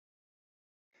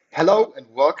Hello and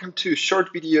welcome to a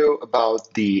short video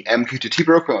about the MQTT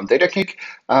Broker on Datacake.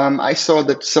 I saw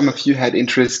that some of you had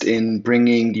interest in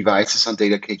bringing devices on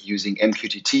Datacake using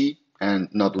MQTT and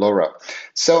not LoRa.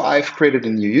 So I've created a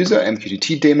new user,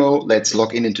 MQTT demo. Let's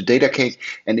log in into Datacake.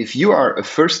 And if you are a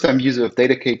first-time user of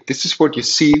Datacake, this is what you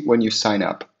see when you sign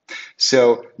up.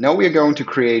 So now we are going to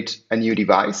create a new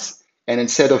device. And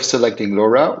instead of selecting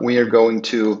LoRa, we are going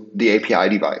to the API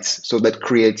device. So that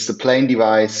creates the plain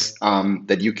device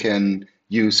that you can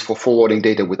use for forwarding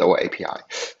data with our API.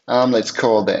 Let's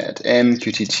call that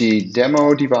MQTT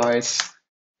demo device.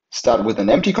 Start with an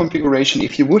empty configuration.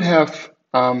 If you would have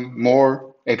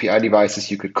more API devices,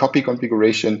 you could copy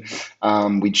configuration.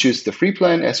 We choose the free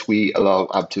plan as we allow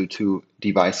up to 2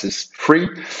 devices free.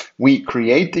 We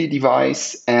create the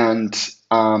device, and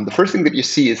the first thing that you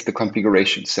see is the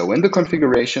configuration. So in the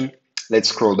configuration, let's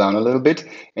scroll down a little bit,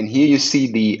 and here you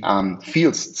see the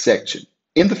fields section.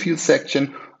 In the fields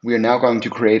section, we are now going to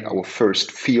create our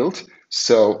first field.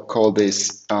 So call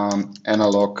this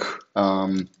analog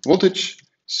voltage.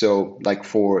 So like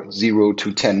for 0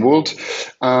 to 10 volt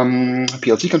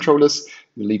PLC controllers,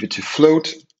 we leave it to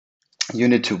float,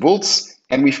 unit to volts,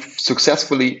 and we've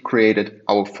successfully created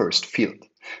our first field.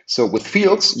 So with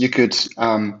fields, you could,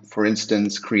 for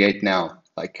instance, create now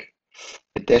like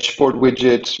a dashboard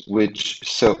widget, which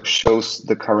shows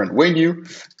the current value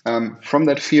from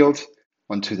that field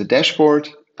onto the dashboard.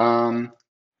 And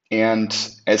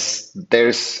as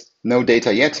there's no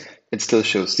data yet, it still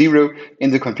shows 0.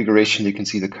 In the configuration, you can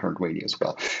see the current value as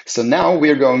well. So now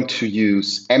we're going to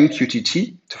use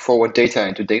MQTT to forward data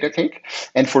into Datacake.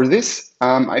 And for this,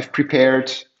 I've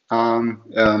prepared a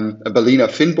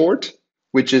Balena fin board,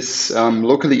 which is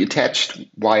locally attached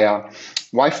via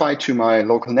Wi-Fi to my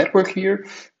local network here.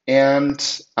 And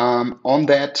on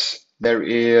that, there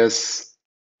is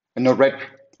a Node-RED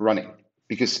running,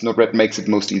 because Node-RED makes it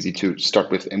most easy to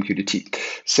start with MQTT.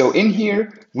 So in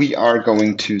here, we are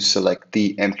going to select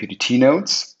the MQTT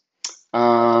nodes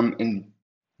in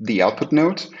the output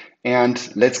node. And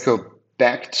let's go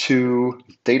back to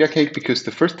Datacake, because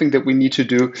the first thing that we need to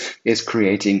do is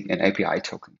creating an API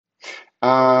token.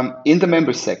 In the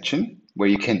members section, where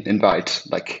you can invite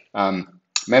like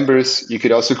members, you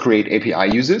could also create API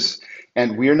users.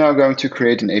 And we are now going to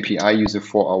create an API user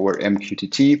for our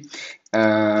MQTT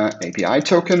API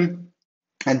token.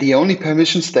 And the only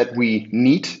permissions that we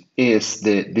need is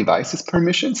the devices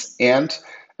permissions and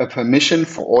a permission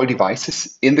for all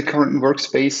devices in the current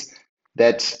workspace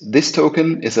that this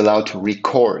token is allowed to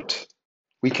record.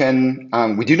 We do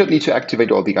not need to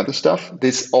activate all the other stuff.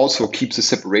 This also keeps a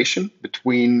separation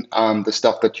between the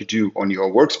stuff that you do on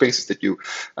your workspaces, that you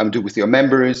do with your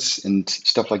members and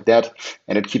stuff like that.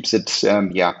 And it keeps it, a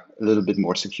little bit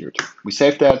more secured. We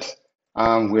save that.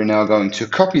 We're now going to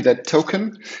copy that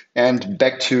token and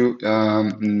back to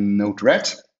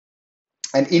Node-RED.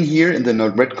 And in here, in the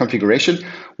Node-RED configuration,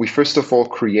 we first of all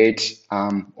create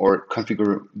or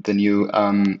configure the new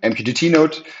MQTT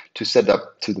node to set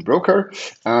up to the broker.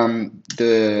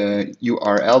 The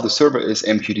URL, the server is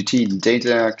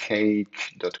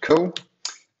mqtt-datacake.co.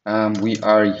 We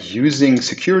are using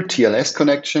secure TLS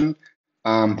connection.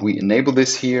 We enable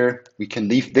this here. We can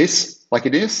leave this like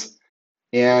it is.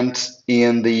 And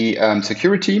in the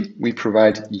security, we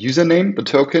provide username, the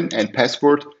token, and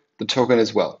password, the token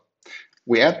as well.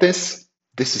 We add this.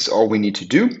 This is all we need to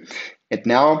do. And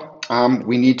now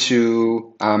we need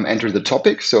to enter the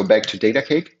topic. So back to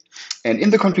Datacake. And in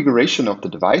the configuration of the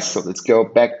device, so let's go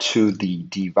back to the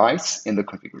device in the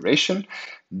configuration.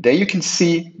 There you can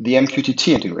see the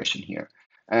MQTT integration here.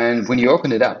 And when you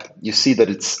open it up, you see that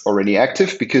it's already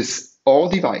active, because all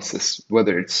devices,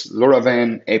 whether it's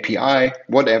LoRaWAN, API,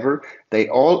 whatever, they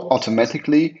all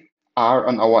automatically are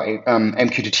on our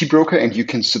MQTT broker, and you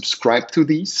can subscribe to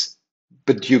these.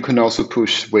 But you can also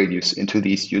push values into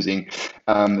these using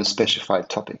a specified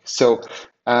topic. So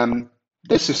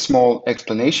there's a small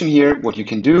explanation here, what you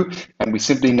can do. And we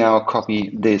simply now copy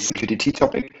this MQTT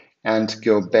topic and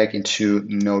go back into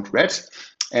Node-RED.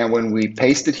 And when we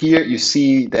paste it here, you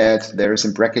see that there is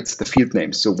in brackets the field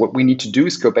name. So what we need to do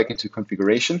is go back into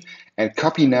configuration and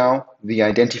copy now the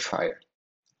identifier.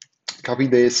 Copy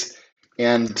this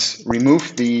and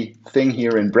remove the thing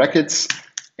here in brackets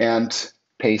and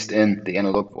paste in the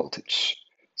analog voltage.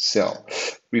 So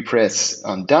we press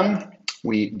on done,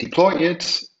 we deploy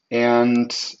it,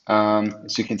 and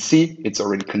as you can see, it's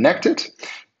already connected.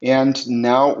 And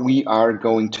now we are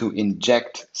going to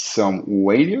inject some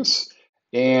values.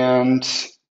 And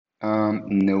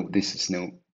no, this is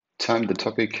no time, the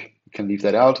topic, you can leave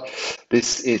that out.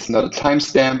 This is not a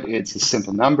timestamp, it's a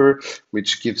simple number,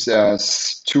 which gives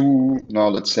us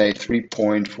let's say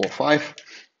 3.45.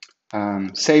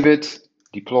 save it,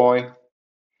 deploy,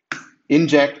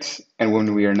 inject, and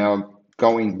when we are now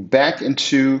going back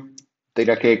into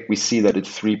Datacake, we see that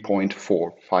it's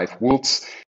 3.45 volts.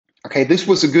 Okay, this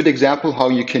was a good example how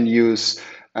you can use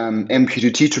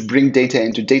MQTT to bring data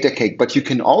into Datacake, but you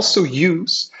can also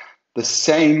use the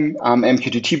same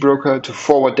MQTT broker to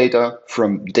forward data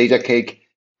from Datacake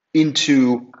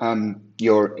into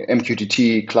your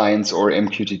MQTT clients or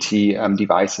MQTT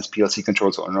devices, PLC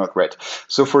controls, or Node-RED.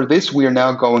 So for this, we are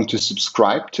now going to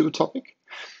subscribe to a topic.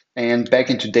 And back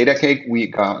into Datacake,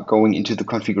 we are going into the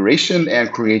configuration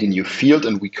and create a new field,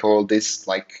 and we call this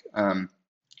like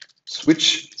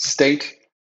switch state,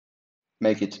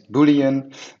 make it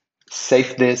Boolean,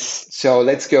 save this. So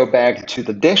let's go back to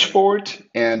the dashboard,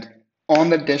 and on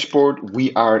the dashboard,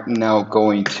 we are now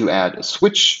going to add a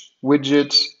switch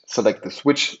widget, select the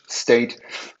switch state,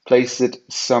 place it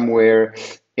somewhere,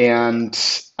 and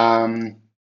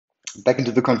back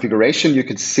into the configuration, you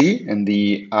can see in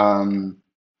the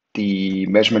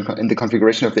measurement in the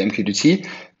configuration of the MQTT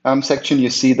section, you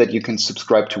see that you can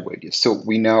subscribe to radius. So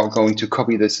we now are going to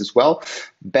copy this as well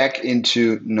back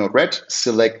into Node-RED,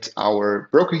 select our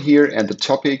broker here, and the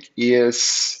topic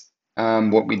is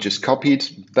what we just copied,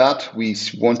 but we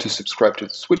want to subscribe to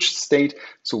the switch state.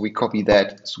 So we copy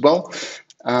that as well,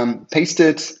 paste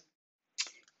it,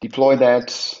 deploy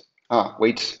that.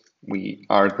 We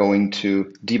are going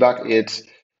to debug it.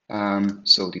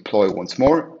 So deploy once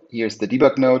more. Here's the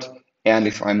debug node. And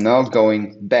if I'm now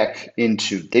going back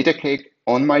into Datacake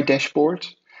on my dashboard,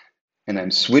 and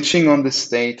I'm switching on the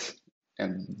state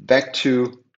and back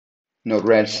to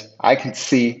Node-RED, I can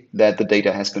see that the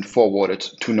data has been forwarded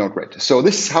to Node-RED. So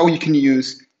this is how you can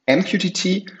use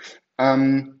MQTT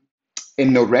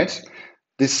in Node-RED.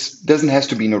 This doesn't have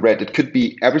to be Node-RED. It could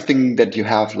be everything that you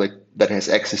have, like that has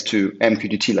access to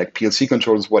MQTT, like PLC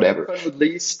controllers, whatever. But at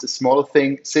least a smaller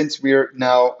thing, since we're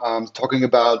now talking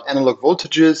about analog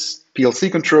voltages,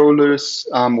 PLC controllers,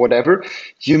 whatever,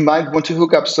 you might want to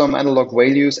hook up some analog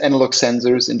values, analog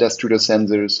sensors, industrial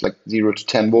sensors, like 0 to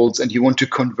 10 volts, and you want to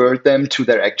convert them to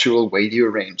their actual value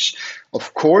range.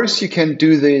 Of course, you can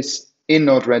do this in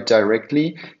Node-RED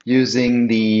directly using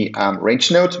the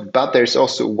range node, but there's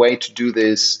also a way to do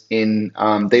this in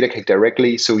Datacake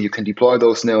directly, so you can deploy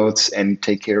those nodes and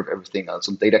take care of everything else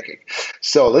on Datacake.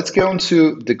 So let's go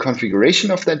into the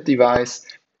configuration of that device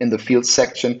in the field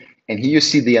section, and here you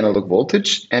see the analog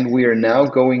voltage, and we are now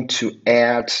going to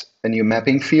add a new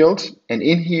mapping field, and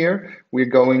in here we're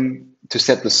going to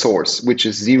set the source, which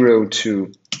is 0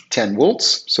 to 10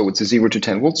 volts. So it's a 0 to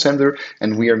 10 volt sensor,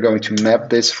 and we are going to map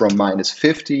this from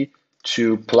 -50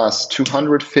 to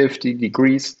 +250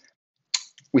 degrees.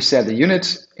 We set the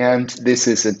unit, and this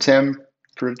is a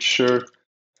temperature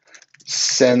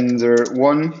sensor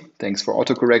 1. Thanks for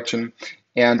autocorrection.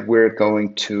 And we're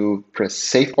going to press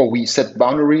save, or we set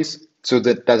boundaries so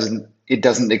that it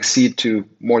doesn't exceed to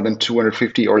more than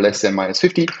 250 or less than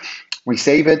 -50. We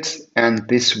save it, and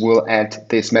this will add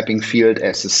this mapping field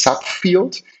as a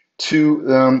subfield to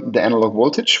the analog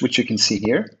voltage, which you can see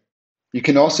here. You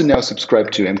can also now subscribe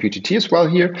to MQTT as well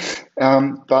here,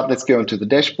 but let's go into the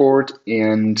dashboard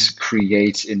and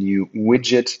create a new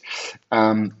widget.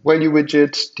 Value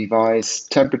widget, device,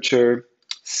 temperature,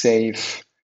 save,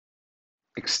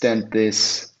 extend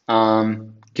this.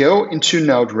 Go into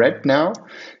Node-RED now,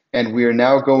 and we are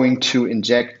now going to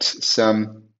inject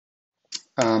some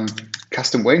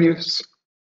custom values,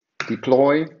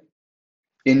 deploy,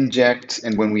 inject,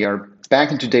 and when we are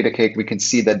back into Datacake, we can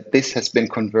see that this has been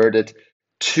converted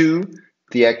to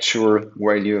the actual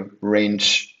value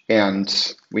range,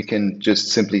 and we can just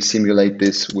simply simulate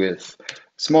this with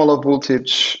smaller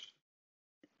voltage,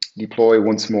 deploy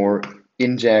once more,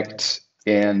 inject,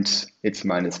 and it's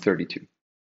 -33.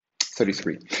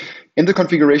 In the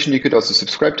configuration, you could also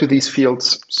subscribe to these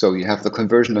fields, so you have the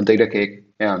conversion on Datacake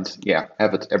and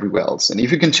have it everywhere else. And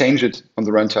if you can change it on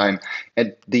the runtime,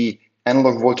 and the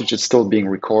analog voltage is still being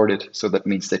recorded, so that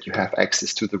means that you have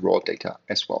access to the raw data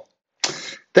as well.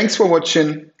 Thanks for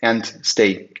watching and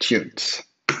stay tuned.